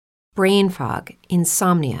brain fog,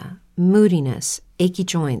 insomnia, moodiness, achy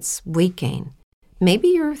joints, weight gain. Maybe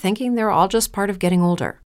you're thinking they're all just part of getting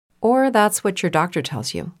older, or that's what your doctor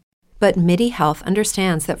tells you. But MIDI Health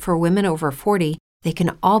understands that for women over 40, they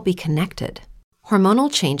can all be connected. Hormonal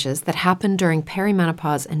changes that happen during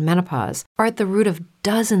perimenopause and menopause are at the root of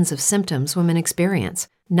dozens of symptoms women experience,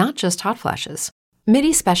 not just hot flashes.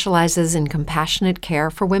 MIDI specializes in compassionate care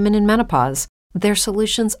for women in menopause. Their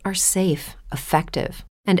solutions are safe, effective,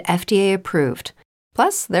 and FDA approved.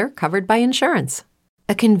 Plus, they're covered by insurance.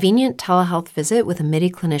 A convenient telehealth visit with a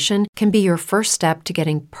MIDI clinician can be your first step to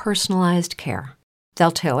getting personalized care.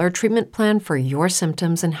 They'll tailor a treatment plan for your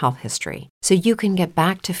symptoms and health history so you can get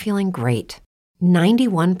back to feeling great.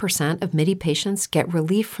 91% of MIDI patients get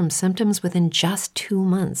relief from symptoms within just 2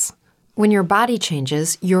 months. When your body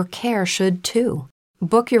changes, your care should too.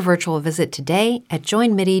 Book your virtual visit today at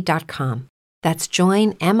joinmidi.com. That's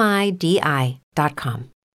joinmidi.com.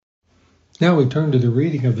 Now we turn to the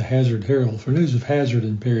reading of the Hazard Herald for news of hazard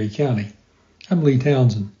in Perry County. I'm Lee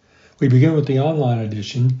Townsend. We begin with the online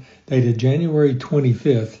edition dated January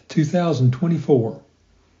 25th, 2024.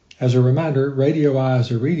 As a reminder, Radio Eye is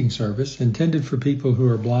a reading service intended for people who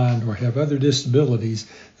are blind or have other disabilities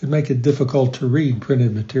that make it difficult to read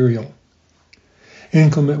printed material.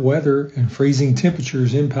 Inclement weather and freezing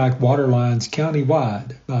temperatures impact water lines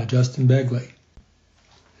countywide by Justin Begley.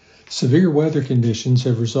 Severe weather conditions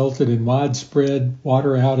have resulted in widespread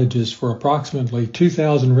water outages for approximately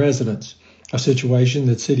 2,000 residents, a situation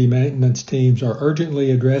that city maintenance teams are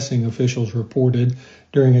urgently addressing, officials reported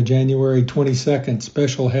during a January 22nd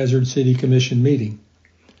Special Hazard City Commission meeting.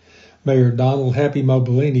 Mayor Donald Happy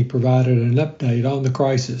Mobilini provided an update on the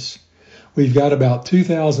crisis. "We've got about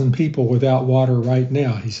 2,000 people without water right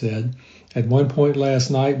now," he said. "At one point last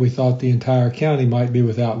night, we thought the entire county might be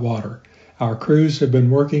without water. Our crews have been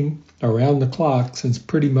working around the clock since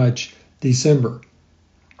pretty much December."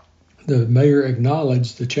 The mayor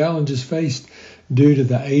acknowledged the challenges faced due to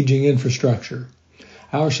the aging infrastructure.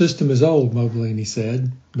 "Our system is old," Mobilini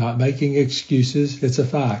said. "Not making excuses, it's a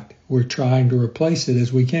fact. We're trying to replace it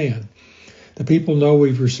as we can. The people know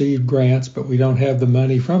we've received grants, but we don't have the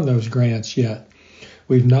money from those grants yet.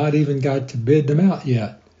 We've not even got to bid them out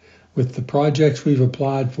yet. With the projects we've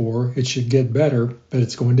applied for, it should get better, but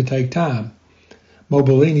it's going to take time."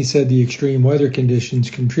 Mobilini said the extreme weather conditions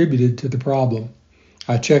contributed to the problem.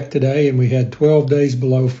 "I checked today and we had 12 days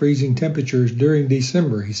below freezing temperatures during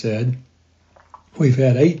December," he said. "We've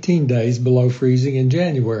had 18 days below freezing in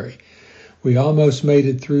January. We almost made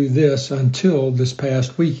it through this until this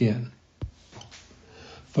past weekend."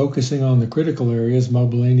 Focusing on the critical areas,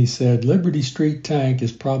 Mobilini said Liberty Street tank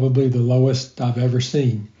is probably the lowest I've ever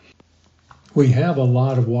seen. "We have a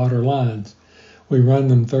lot of water lines. We run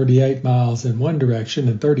them 38 miles in one direction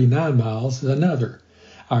and 39 miles in another.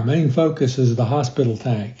 Our main focus is the hospital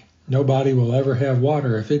tank. Nobody will ever have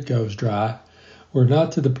water if it goes dry. We're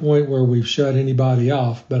not to the point where we've shut anybody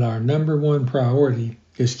off, but our number one priority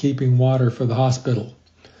is keeping water for the hospital."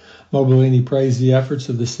 Mobilini praised the efforts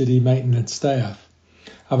of the city maintenance staff.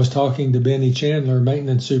 "I was talking to Benny Chandler,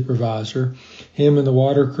 maintenance supervisor. Him and the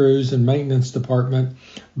water crews and maintenance department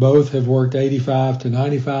both have worked 85 to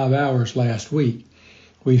 95 hours last week.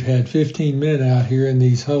 We've had 15 men out here in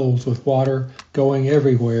these holes with water going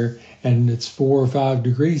everywhere, and it's 4 or 5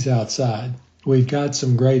 degrees outside. We've got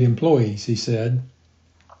some great employees," he said.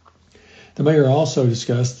 The mayor also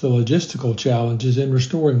discussed the logistical challenges in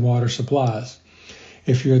restoring water supplies.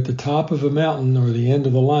 "If you're at the top of a mountain or the end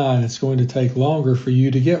of the line, it's going to take longer for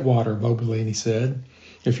you to get water," Mobilini said.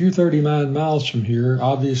 "If you're 39 miles from here,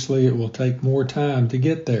 obviously it will take more time to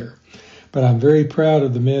get there. But I'm very proud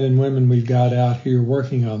of the men and women we've got out here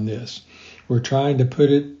working on this. We're trying to put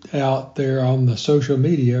it out there on the social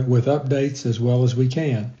media with updates as well as we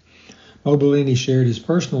can." Mobilini shared his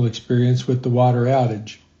personal experience with the water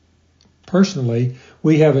outage. "Personally,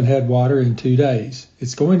 we haven't had water in 2 days.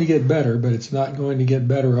 It's going to get better, but it's not going to get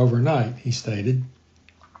better overnight," he stated.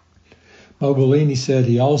 Mobilini said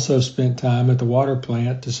he also spent time at the water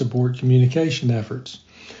plant to support communication efforts.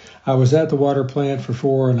 "I was at the water plant for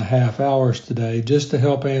 4.5 hours today just to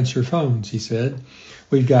help answer phones," he said.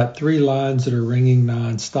 "We've got 3 lines that are ringing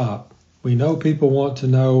nonstop. We know people want to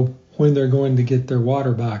know when they're going to get their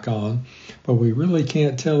water back on, but we really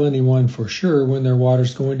can't tell anyone for sure when their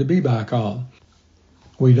water's going to be back on.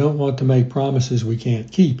 We don't want to make promises we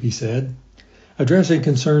can't keep," he said. Addressing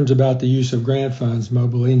concerns about the use of grant funds,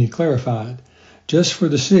 Mobilini clarified, "Just for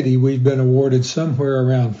the city, we've been awarded somewhere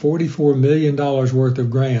around $44 million worth of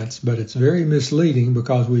grants, but it's very misleading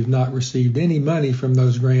because we've not received any money from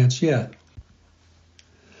those grants yet.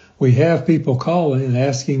 We have people calling and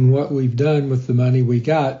asking what we've done with the money we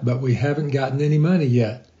got, but we haven't gotten any money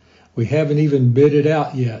yet. We haven't even bid it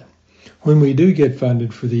out yet. When we do get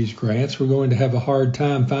funded for these grants, we're going to have a hard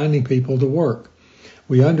time finding people to work.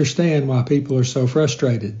 We understand why people are so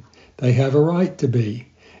frustrated. They have a right to be.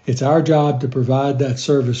 It's our job to provide that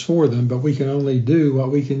service for them, but we can only do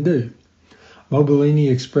what we can do.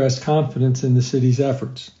 Mobilini expressed confidence in the city's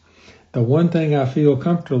efforts. The one thing I feel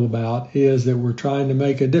comfortable about is that we're trying to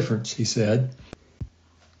make a difference, he said.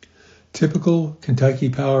 Typical Kentucky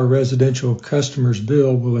Power residential customers'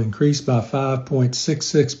 bill will increase by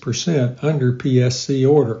 5.66% under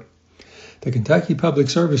PSC order. The Kentucky Public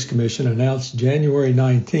Service Commission announced January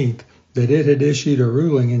 19th that it had issued a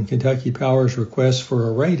ruling in Kentucky Power's request for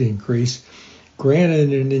a rate increase,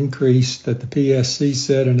 granted an increase that the PSC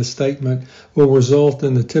said in a statement will result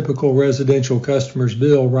in the typical residential customer's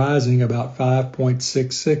bill rising about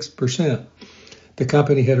 5.66%. The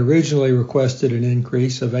company had originally requested an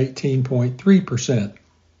increase of 18.3%.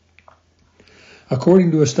 According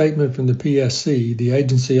to a statement from the PSC, the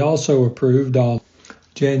agency also approved on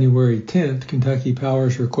January 10th Kentucky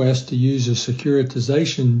Power's request to use a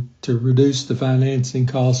securitization to reduce the financing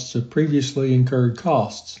costs of previously incurred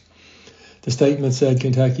costs. The statement said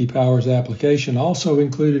Kentucky Power's application also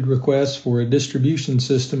included requests for a distribution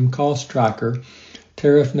system cost tracker,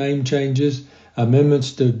 tariff name changes,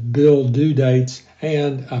 amendments to bill due dates,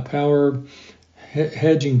 and a power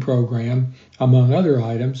hedging program, among other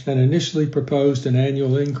items, and initially proposed an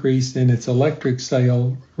annual increase in its electric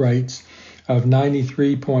sale rates of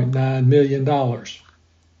 $93.9 million.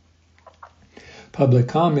 Public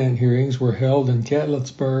comment hearings were held in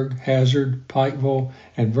Catlettsburg, Hazard, Pikeville,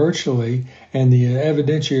 and Virtually, and the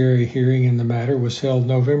evidentiary hearing in the matter was held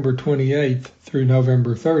November 28th through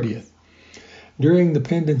November 30th. During the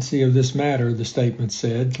pendency of this matter, the statement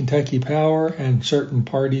said, Kentucky Power and certain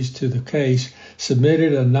parties to the case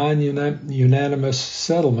submitted a non-unanimous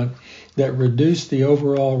settlement that reduced the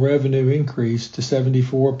overall revenue increase to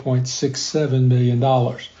 $74.67 million.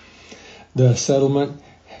 The settlement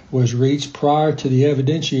was reached prior to the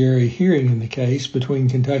evidentiary hearing in the case between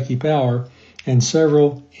Kentucky Power and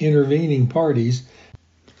several intervening parties,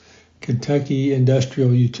 Kentucky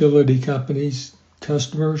Industrial Utility Company's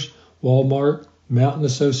customers, Walmart, Mountain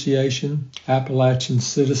Association, Appalachian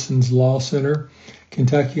Citizens Law Center,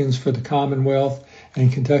 Kentuckians for the Commonwealth,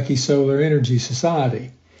 and Kentucky Solar Energy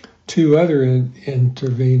Society. Two other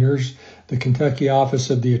interveners, the Kentucky Office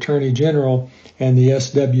of the Attorney General and the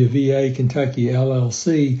SWVA Kentucky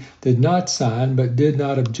LLC, did not sign but did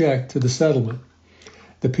not object to the settlement.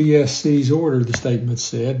 The PSC's order, the statement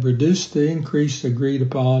said, reduced the increase agreed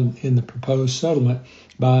upon in the proposed settlement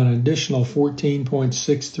by an additional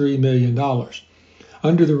 $14.63 million.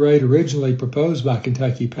 Under the rate originally proposed by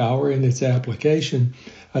Kentucky Power in its application,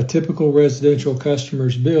 a typical residential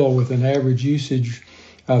customer's bill with an average usage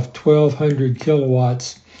of 1,200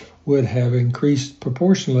 kilowatts would have increased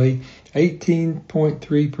proportionally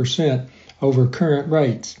 18.3% over current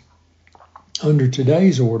rates. Under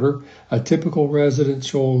today's order, a typical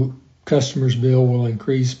residential customer's bill will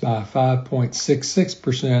increase by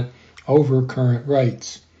 5.66% over current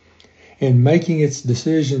rates. In making its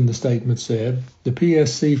decision, the statement said, the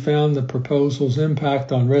PSC found the proposal's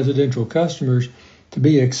impact on residential customers to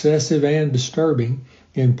be excessive and disturbing,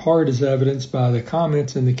 in part as evidenced by the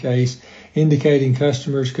comments in the case indicating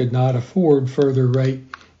customers could not afford further rate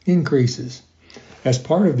increases. As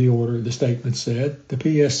part of the order, the statement said, the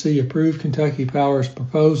PSC approved Kentucky Power's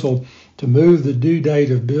proposal to move the due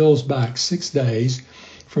date of bills back 6 days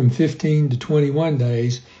from 15 to 21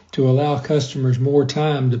 days to allow customers more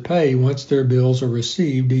time to pay once their bills are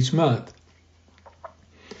received each month.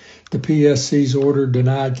 The PSC's order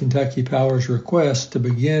denied Kentucky Power's request to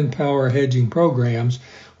begin power hedging programs,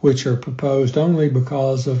 which are proposed only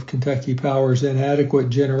because of Kentucky Power's inadequate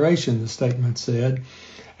generation, the statement said,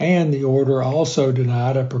 and the order also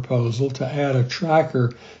denied a proposal to add a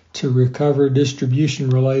tracker to recover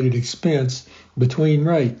distribution-related expense between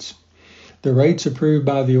rates. The rates approved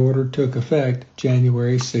by the order took effect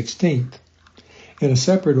January 16th. In a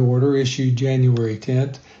separate order issued January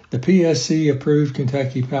 10th, the PSC approved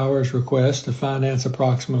Kentucky Power's request to finance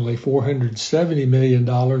approximately $470 million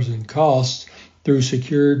in costs through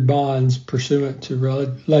secured bonds pursuant to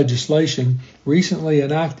legislation recently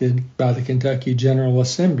enacted by the Kentucky General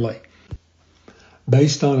Assembly.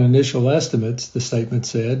 Based on initial estimates, the statement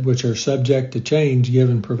said, which are subject to change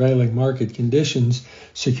given prevailing market conditions,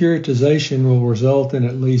 securitization will result in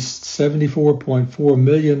at least $74.4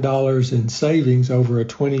 million in savings over a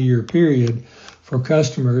 20-year period for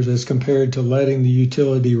customers as compared to letting the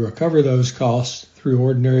utility recover those costs through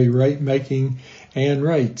ordinary rate making and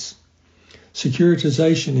rates.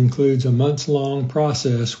 Securitization includes a months-long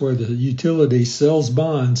process where the utility sells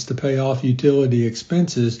bonds to pay off utility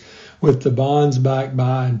expenses, with the bonds backed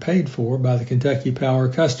by and paid for by the Kentucky Power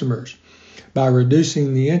customers. By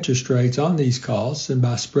reducing the interest rates on these costs and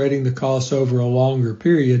by spreading the costs over a longer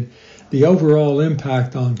period, the overall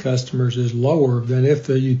impact on customers is lower than if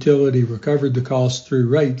the utility recovered the costs through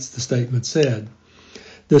rates, the statement said.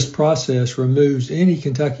 This process removes any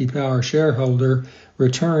Kentucky Power shareholder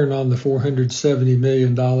return on the $470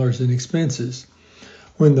 million in expenses.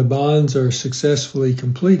 When the bonds are successfully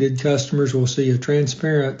completed, customers will see a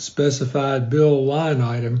transparent specified bill line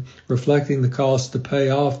item reflecting the cost to pay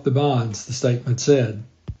off the bonds, the statement said.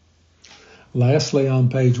 Lastly, on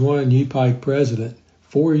page 1, UPike President,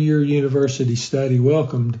 4-year university study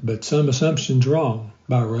welcomed, but some assumptions wrong,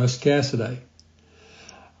 by Russ Cassidy.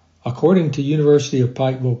 According to University of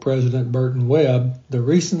Pikeville President Burton Webb, the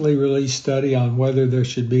recently released study on whether there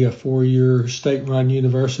should be a 4-year state-run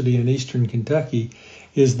university in eastern Kentucky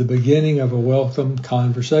is the beginning of a welcome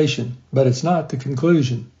conversation, but it's not the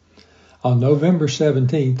conclusion. On November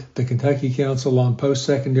 17th, the Kentucky Council on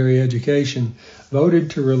Post-Secondary Education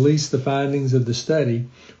voted to release the findings of the study,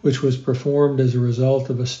 which was performed as a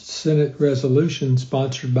result of a Senate resolution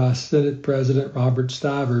sponsored by Senate President Robert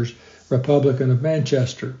Stivers, Republican of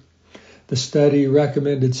Manchester. The study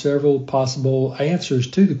recommended several possible answers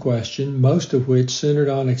to the question, most of which centered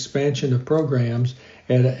on expansion of programs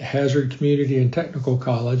at Hazard Community and Technical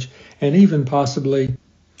College, and even possibly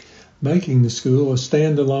making the school a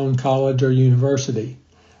standalone college or university.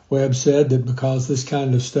 Webb said that because this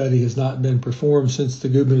kind of study has not been performed since the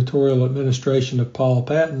gubernatorial administration of Paul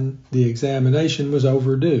Patton, the examination was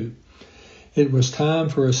overdue. It was time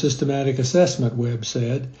for a systematic assessment, Webb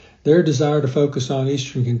said. Their desire to focus on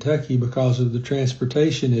eastern Kentucky because of the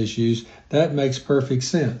transportation issues, that makes perfect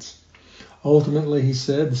sense. Ultimately, he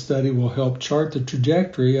said, the study will help chart the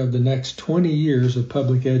trajectory of the next 20 years of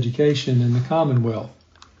public education in the Commonwealth.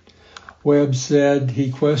 Webb said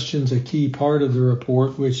he questions a key part of the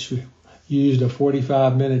report, which used a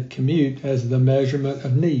 45-minute commute as the measurement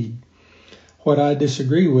of need. What I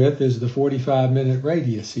disagree with is the 45-minute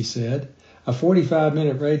radius, he said. A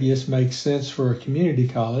 45-minute radius makes sense for a community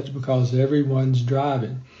college because everyone's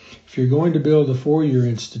driving. If you're going to build a 4-year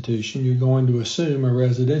institution, you're going to assume a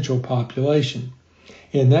residential population.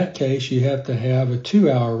 In that case, you have to have a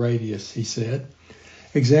 2-hour radius, he said.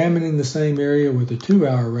 Examining the same area with a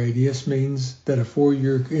 2-hour radius means that a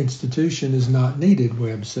 4-year institution is not needed,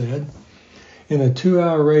 Webb said. In a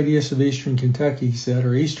 2-hour radius of eastern Kentucky, he said,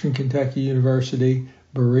 are Eastern Kentucky University,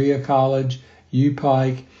 Berea College,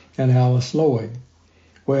 UPike, and Alice Lloyd.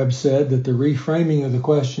 Webb said that the reframing of the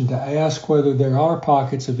question to ask whether there are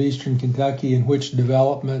pockets of eastern Kentucky in which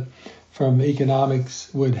development from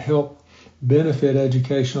economics would help benefit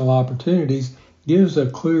educational opportunities gives a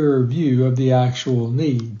clearer view of the actual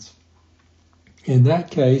needs. In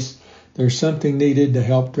that case, there's something needed to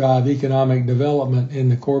help drive economic development in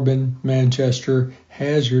the Corbin, Manchester,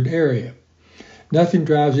 Hazard area. Nothing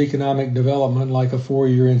drives economic development like a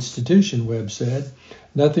 4-year institution, Webb said.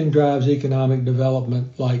 Nothing drives economic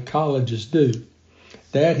development like colleges do.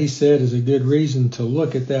 That, he said, is a good reason to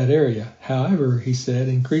look at that area. However, he said,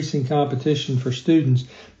 increasing competition for students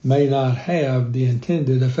may not have the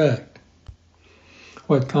intended effect.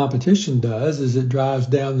 What competition does is it drives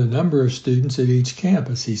down the number of students at each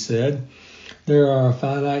campus, he said. There are a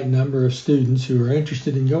finite number of students who are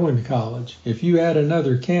interested in going to college. If you add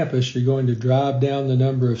another campus, you're going to drive down the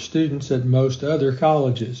number of students at most other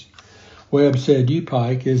colleges. Webb said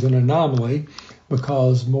UPike is an anomaly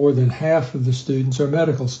because more than half of the students are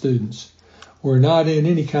medical students. We're not in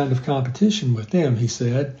any kind of competition with them, he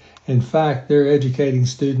said. In fact, they're educating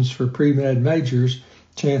students for pre-med majors.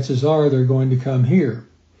 Chances are they're going to come here.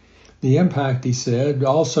 The impact, he said,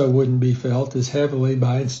 also wouldn't be felt as heavily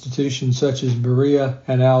by institutions such as Berea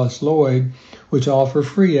and Alice Lloyd, which offer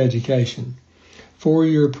free education.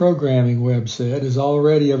 4-year programming, Webb said, is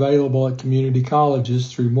already available at community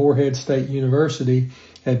colleges through Morehead State University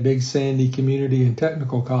at Big Sandy Community and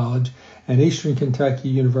Technical College and Eastern Kentucky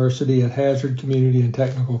University at Hazard Community and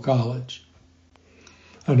Technical College.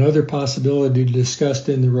 Another possibility discussed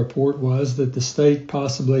in the report was that the state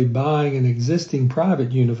possibly buying an existing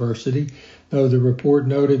private university, though the report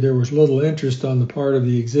noted there was little interest on the part of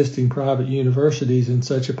the existing private universities in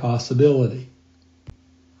such a possibility.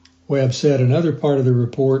 Webb said another part of the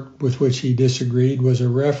report with which he disagreed was a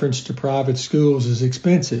reference to private schools as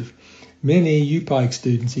expensive. Many UPike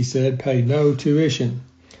students, he said, pay no tuition.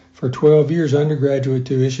 For 12 years, undergraduate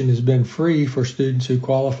tuition has been free for students who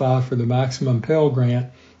qualify for the maximum Pell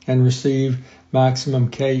Grant and receive maximum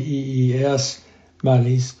KEES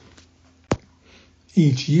monies.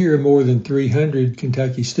 Each year, more than 300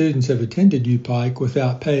 Kentucky students have attended UPike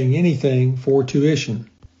without paying anything for tuition.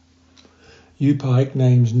 UPike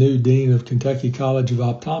names new Dean of Kentucky College of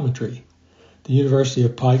Optometry. The University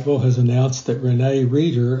of Pikeville has announced that Renee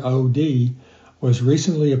Reeder, OD, was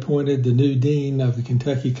recently appointed the new Dean of the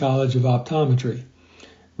Kentucky College of Optometry.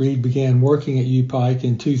 Reed began working at UPike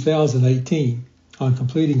in 2018. On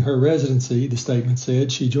completing her residency, the statement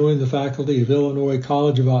said, she joined the faculty of Illinois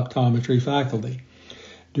College of Optometry faculty.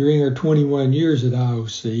 During her 21 years at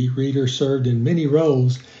IOC, Reeder served in many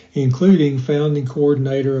roles, including founding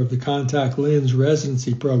coordinator of the Contact Lens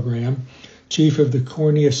Residency Program, chief of the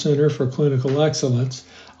Cornea Center for Clinical Excellence,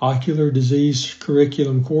 ocular disease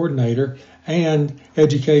curriculum coordinator, and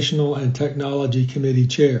Educational and Technology Committee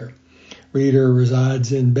chair. Reeder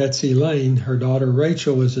resides in Betsy Lane. Her daughter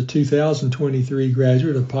Rachel is a 2023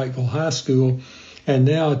 graduate of Pikeville High School and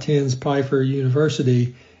now attends Piper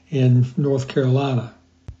University in North Carolina.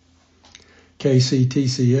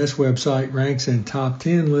 KCTCS website ranks in top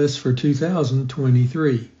 10 lists for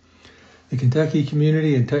 2023. The Kentucky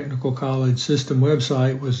Community and Technical College System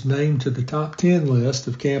website was named to the top 10 list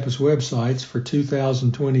of campus websites for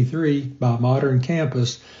 2023 by Modern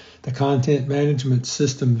Campus, the content management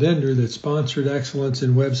system vendor that sponsored Excellence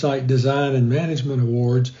in Website Design and Management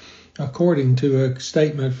Awards, according to a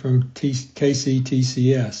statement from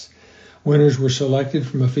KCTCS. Winners were selected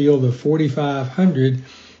from a field of 4,500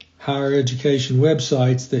 higher education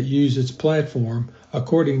websites that use its platform,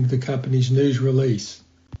 according to the company's news release.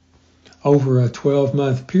 Over a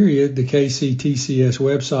 12-month period, the KCTCS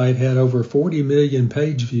website had over 40 million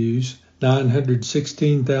page views,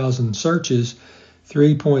 916,000 searches,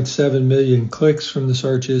 3.7 million clicks from the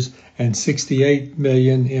searches, and 68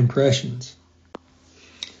 million impressions.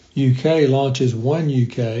 UK launches One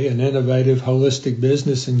UK, an innovative holistic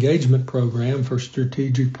business engagement program for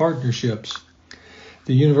strategic partnerships.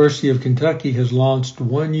 The University of Kentucky has launched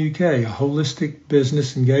One UK, a holistic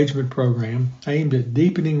business engagement program aimed at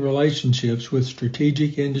deepening relationships with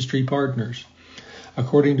strategic industry partners.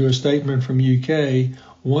 According to a statement from UK,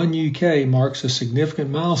 One UK marks a significant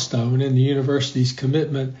milestone in the university's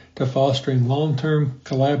commitment to fostering long-term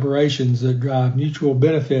collaborations that drive mutual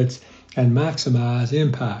benefits and maximize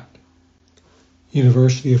impact.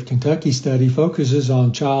 University of Kentucky study focuses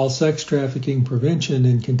on child sex trafficking prevention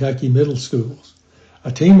in Kentucky middle schools.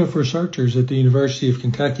 A team of researchers at the University of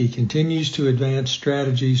Kentucky continues to advance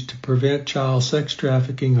strategies to prevent child sex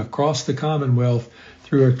trafficking across the Commonwealth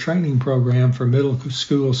through a training program for middle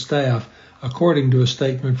school staff, according to a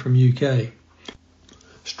statement from UK.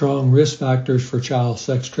 Strong risk factors for child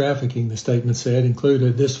sex trafficking, the statement said, include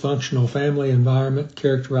a dysfunctional family environment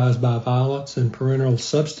characterized by violence and parental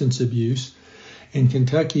substance abuse. In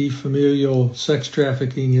Kentucky, familial sex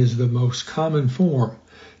trafficking is the most common form.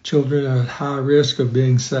 Children at high risk of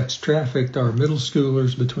being sex trafficked are middle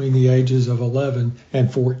schoolers between the ages of 11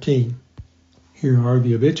 and 14. Here are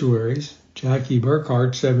the obituaries. Jackie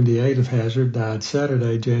Burkhart, 78, of Hazard, died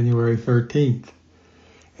Saturday, January 13th.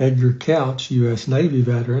 Edgar Couch, U.S. Navy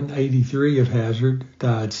veteran, 83, of Hazard,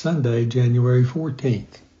 died Sunday, January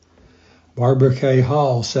 14th. Barbara K.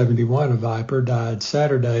 Hall, 71, of Viper, died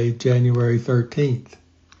Saturday, January 13th.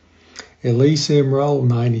 Elise M. Roll,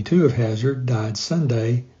 92, of Hazard, died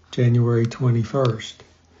Sunday, January 21st.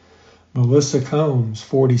 Melissa Combs,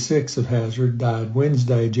 46, of Hazard, died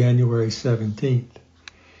Wednesday, January 17th.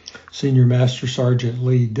 Senior Master Sergeant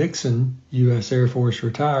Lee Dixon, U.S. Air Force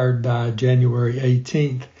retired, died January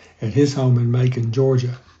 18th at his home in Macon,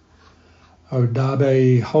 Georgia.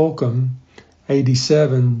 Odabe Holcomb,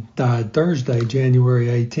 87, died Thursday, January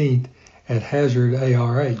 18th at Hazard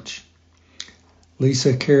ARH.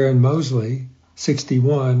 Lisa Karen Mosley,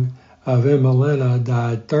 61, of Emmalina,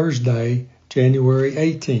 died Thursday, January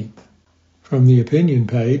 18th. From the opinion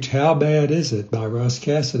page, How Bad Is It? By Russ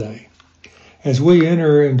Cassidy. As we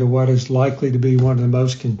enter into what is likely to be one of the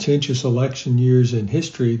most contentious election years in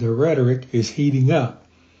history, the rhetoric is heating up.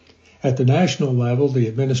 At the national level, the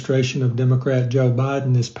administration of Democrat Joe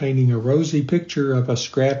Biden is painting a rosy picture of a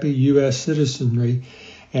scrappy U.S. citizenry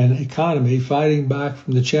and economy fighting back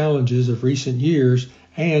from the challenges of recent years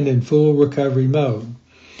and in full recovery mode.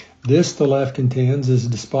 This, the left contends, is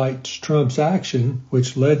despite Trump's action,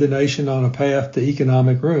 which led the nation on a path to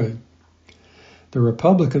economic ruin. The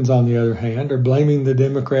Republicans, on the other hand, are blaming the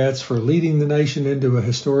Democrats for leading the nation into a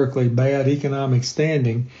historically bad economic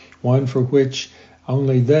standing, one for which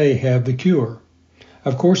only they have the cure.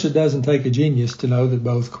 Of course, it doesn't take a genius to know that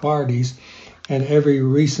both parties and every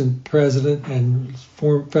recent president and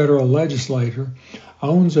federal legislator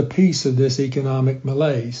owns a piece of this economic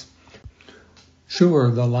malaise.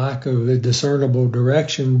 Sure, the lack of a discernible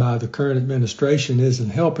direction by the current administration isn't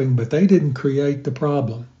helping, but they didn't create the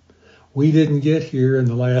problem. We didn't get here in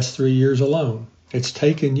the last 3 years alone. It's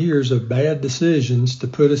taken years of bad decisions to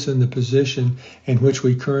put us in the position in which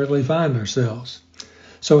we currently find ourselves.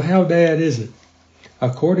 So how bad is it?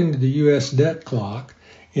 According to the U.S. debt clock,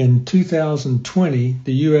 in 2020,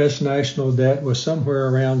 the U.S. national debt was somewhere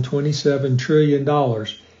around $27 trillion,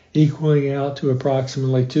 equaling out to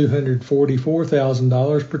approximately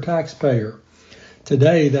 $244,000 per taxpayer.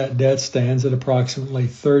 Today, that debt stands at approximately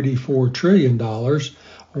 $34 trillion, or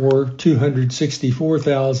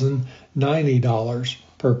 $264,090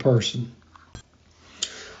 per person.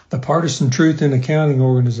 The Partisan Truth in Accounting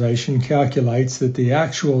organization calculates that the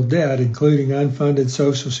actual debt, including unfunded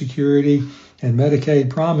Social Security and Medicaid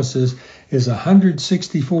promises, is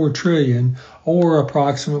 $164 trillion, or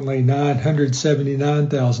approximately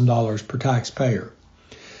 $979,000 per taxpayer.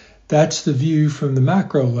 That's the view from the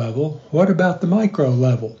macro level. What about the micro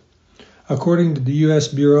level? According to the U.S.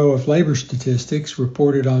 Bureau of Labor Statistics,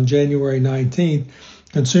 reported on January 19th,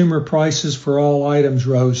 consumer prices for all items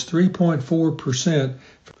rose 3.4%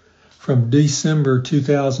 from December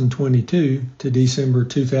 2022 to December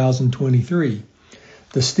 2023.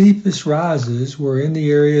 The steepest rises were in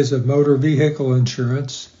the areas of motor vehicle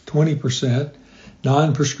insurance, 20%,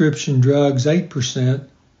 non-prescription drugs, 8%,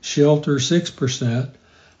 shelter, 6%,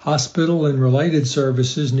 hospital and related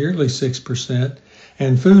services, nearly 6%,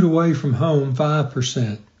 and food away from home,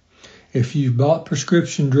 5%. If you bought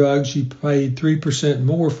prescription drugs, you paid 3%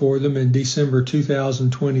 more for them in December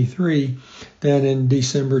 2023 than in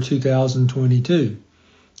December 2022.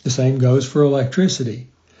 The same goes for electricity.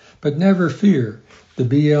 But never fear. The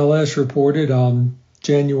BLS reported on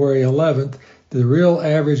January 11th the real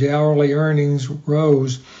average hourly earnings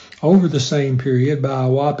rose over the same period by a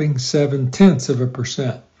whopping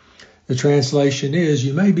 0.7%. The translation is,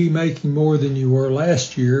 you may be making more than you were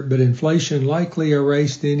last year, but inflation likely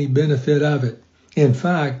erased any benefit of it. In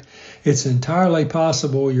fact, it's entirely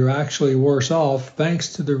possible you're actually worse off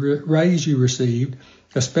thanks to the raise you received,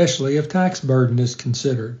 especially if tax burden is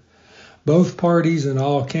considered. Both parties and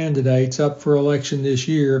all candidates up for election this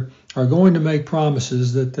year are going to make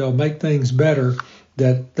promises that they'll make things better,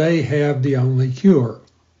 that they have the only cure.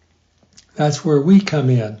 That's where we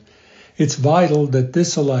come in. It's vital that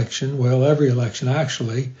this election, well, every election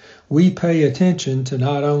actually, we pay attention to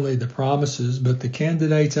not only the promises, but the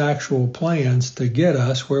candidates' actual plans to get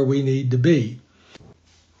us where we need to be.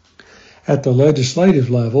 At the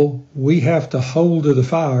legislative level, we have to hold to the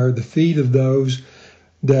fire the feet of those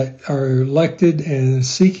that are elected and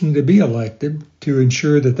seeking to be elected to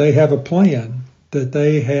ensure that they have a plan, that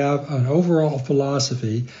they have an overall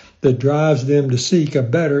philosophy that drives them to seek a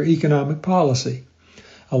better economic policy.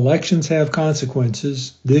 Elections have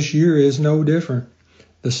consequences. This year is no different.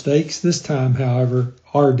 The stakes this time, however,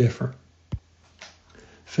 are different.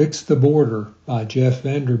 Fix the Border by Jeff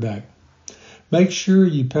Vanderbeck. Make sure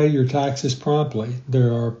you pay your taxes promptly.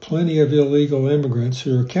 There are plenty of illegal immigrants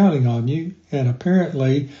who are counting on you, and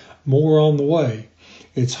apparently more on the way.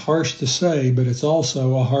 It's harsh to say, but it's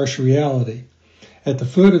also a harsh reality. At the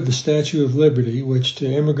foot of the Statue of Liberty, which to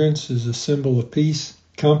immigrants is a symbol of peace,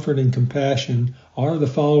 comfort, and compassion, are the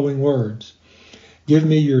following words. Give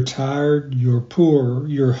me your tired, your poor,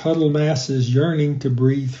 your huddled masses yearning to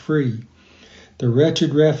breathe free. The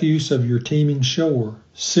wretched refuse of your teeming shore.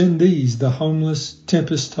 Send these, the homeless,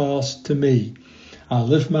 tempest-tossed, to me. I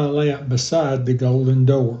lift my lamp beside the golden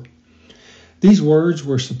door. These words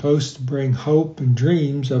were supposed to bring hope and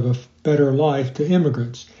dreams of a better life to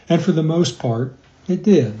immigrants, and for the most part, it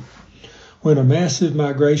did. When a massive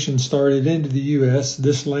migration started into the U.S.,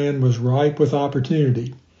 this land was ripe with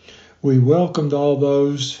opportunity. We welcomed all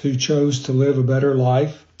those who chose to live a better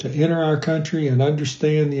life, to enter our country and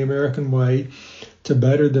understand the American way, to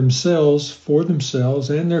better themselves, for themselves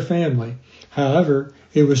and their family. However,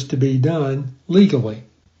 it was to be done legally.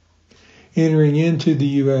 Entering into the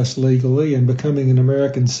U.S. legally and becoming an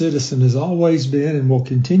American citizen has always been and will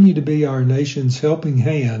continue to be our nation's helping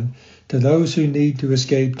hand to those who need to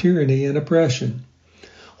escape tyranny and oppression.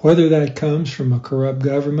 Whether that comes from a corrupt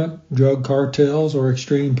government, drug cartels, or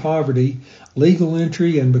extreme poverty, legal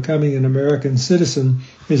entry and becoming an American citizen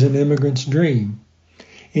is an immigrant's dream.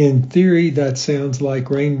 In theory, that sounds like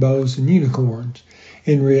rainbows and unicorns.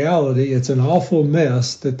 In reality, it's an awful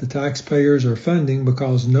mess that the taxpayers are funding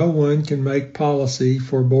because no one can make policy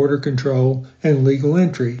for border control and legal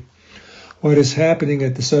entry. What is happening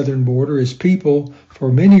at the southern border is people,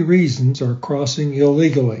 for many reasons, are crossing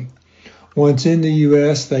illegally. Once in the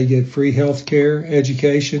U.S., they get free health care,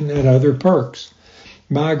 education, and other perks.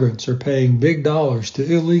 Migrants are paying big dollars to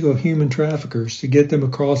illegal human traffickers to get them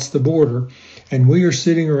across the border, and we are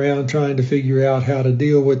sitting around trying to figure out how to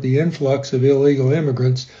deal with the influx of illegal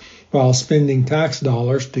immigrants while spending tax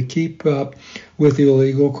dollars to keep up with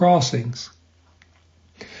illegal crossings.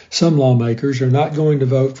 Some lawmakers are not going to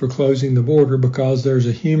vote for closing the border because there's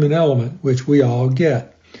a human element, which we all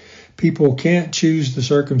get. People can't choose the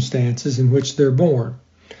circumstances in which they're born.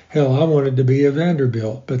 Hell, I wanted to be a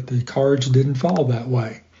Vanderbilt, but the cards didn't fall that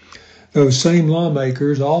way. Those same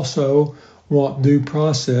lawmakers also want due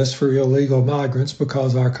process for illegal migrants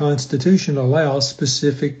because our Constitution allows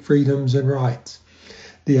specific freedoms and rights.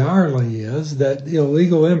 The irony is that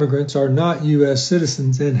illegal immigrants are not U.S.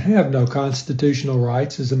 citizens and have no constitutional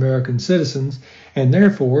rights as American citizens, and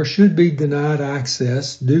therefore should be denied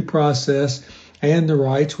access, due process, and the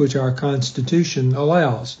rights which our Constitution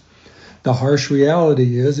allows. The harsh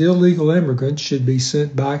reality is illegal immigrants should be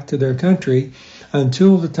sent back to their country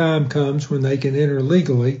until the time comes when they can enter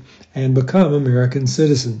legally and become American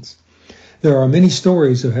citizens. There are many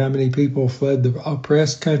stories of how many people fled the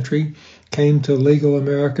oppressed country, came to legal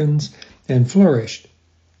Americans, and flourished.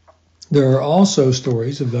 There are also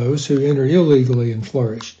stories of those who entered illegally and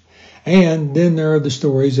flourished. And then there are the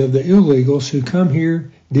stories of the illegals who come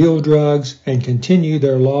here, deal drugs, and continue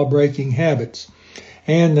their law-breaking habits.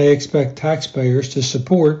 And they expect taxpayers to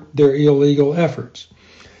support their illegal efforts.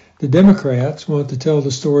 The Democrats want to tell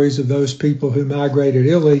the stories of those people who migrated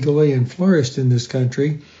illegally and flourished in this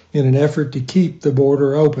country in an effort to keep the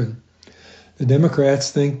border open. The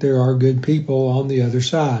Democrats think there are good people on the other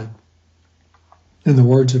side. In the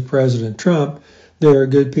words of President Trump, there are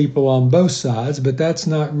good people on both sides, but that's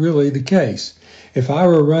not really the case. If I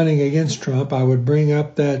were running against Trump, I would bring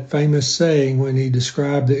up that famous saying when he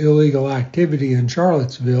described the illegal activity in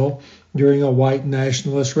Charlottesville during a white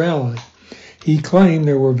nationalist rally. He claimed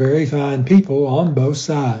there were very fine people on both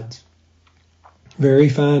sides. Very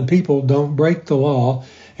fine people don't break the law,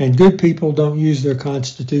 and good people don't use their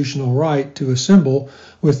constitutional right to assemble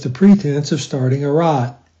with the pretense of starting a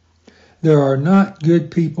riot. There are not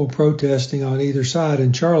good people protesting on either side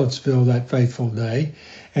in Charlottesville that fateful day,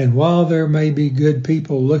 and while there may be good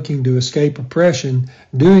people looking to escape oppression,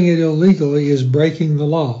 doing it illegally is breaking the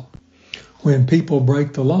law. When people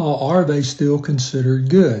break the law, are they still considered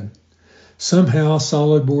good? Somehow,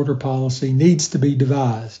 solid border policy needs to be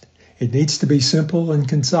devised. It needs to be simple and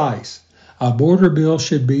concise. A border bill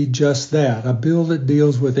should be just that, a bill that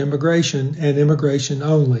deals with immigration and immigration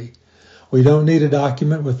only. We don't need a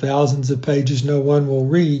document with thousands of pages no one will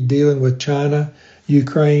read dealing with China,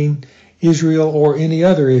 Ukraine, Israel, or any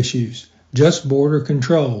other issues. Just border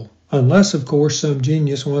control. Unless, of course, some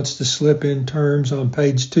genius wants to slip in terms on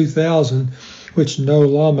page 2000, which no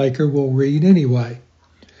lawmaker will read anyway.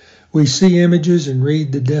 We see images and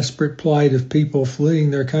read the desperate plight of people fleeing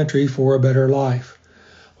their country for a better life.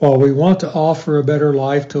 While we want to offer a better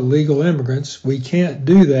life to legal immigrants, we can't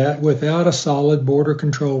do that without a solid border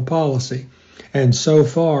control policy. And so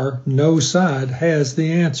far, no side has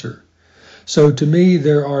the answer. So to me,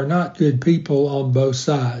 there are not good people on both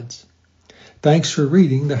sides. Thanks for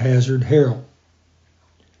reading the Hazard Herald.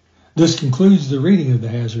 This concludes the reading of the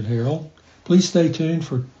Hazard Herald. Please stay tuned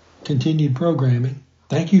for continued programming.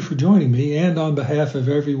 Thank you for joining me, and on behalf of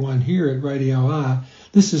everyone here at Radio I,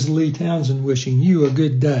 this is Lee Townsend wishing you a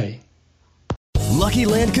good day. Lucky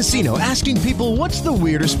Land Casino, asking people, what's the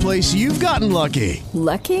weirdest place you've gotten lucky?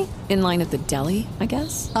 Lucky? In line at the deli, I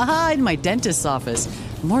guess? Aha, in my dentist's office.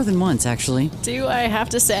 More than once, actually. Do I have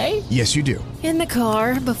to say? Yes, you do. In the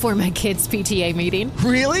car before my kids' PTA meeting.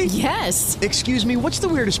 Really? Yes. Excuse me, what's the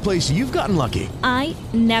weirdest place you've gotten lucky? I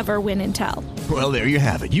never win and tell. Well, there you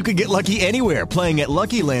have it. You can get lucky anywhere, playing at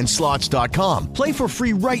LuckyLandSlots.com. Play for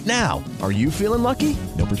free right now. Are you feeling lucky?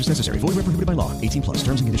 No purchase necessary. Void where prohibited by law. 18+.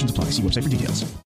 Terms and conditions apply. See website for details.